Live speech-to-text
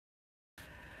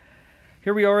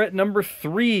Here we are at number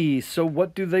 3. So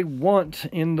what do they want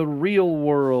in the real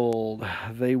world?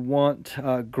 They want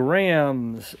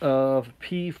grams of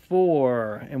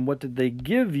P4. And what did they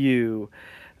give you?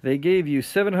 They gave you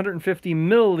 750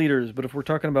 milliliters. But if we're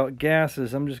talking about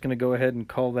gases, I'm just going to go ahead and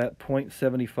call that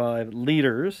 0.75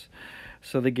 liters.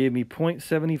 So they gave me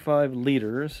 0.75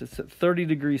 liters. It's at 30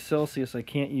 degrees Celsius. I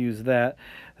can't use that.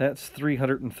 That's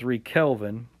 303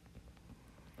 Kelvin.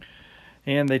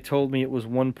 And they told me it was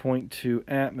 1.2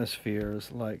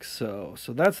 atmospheres, like so.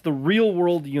 So that's the real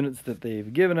world units that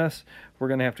they've given us. We're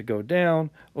going to have to go down,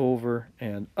 over,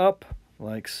 and up,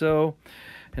 like so,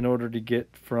 in order to get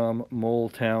from mole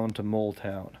town to mole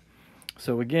town.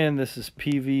 So again, this is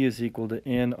PV is equal to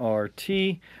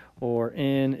nRT, or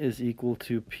N is equal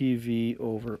to PV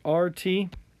over RT.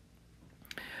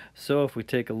 So if we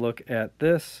take a look at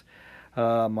this,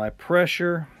 my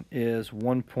pressure is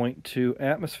 1.2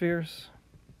 atmospheres.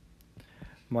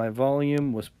 My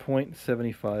volume was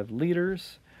 0.75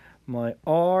 liters. My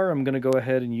R, I'm going to go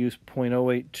ahead and use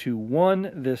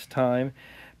 0.0821 this time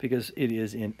because it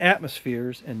is in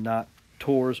atmospheres and not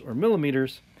torrs or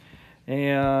millimeters.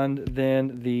 And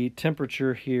then the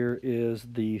temperature here is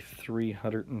the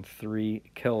 303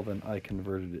 Kelvin I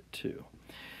converted it to.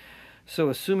 So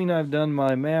assuming I've done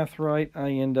my math right, I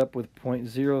end up with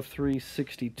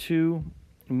 0.0362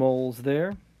 moles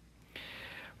there.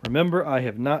 Remember, I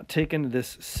have not taken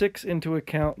this 6 into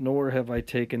account, nor have I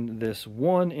taken this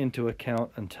 1 into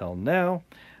account until now.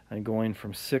 I'm going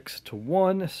from 6 to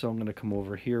 1, so I'm going to come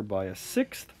over here by a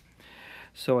sixth.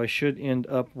 So I should end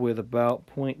up with about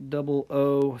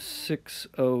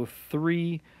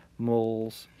 0.00603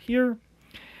 moles here.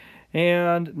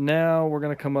 And now we're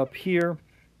going to come up here,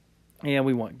 and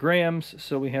we want grams,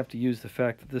 so we have to use the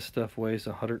fact that this stuff weighs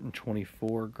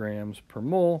 124 grams per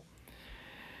mole.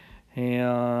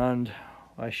 And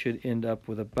I should end up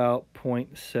with about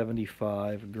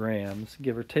 0.75 grams,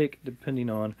 give or take, depending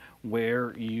on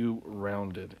where you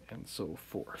rounded and so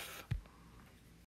forth.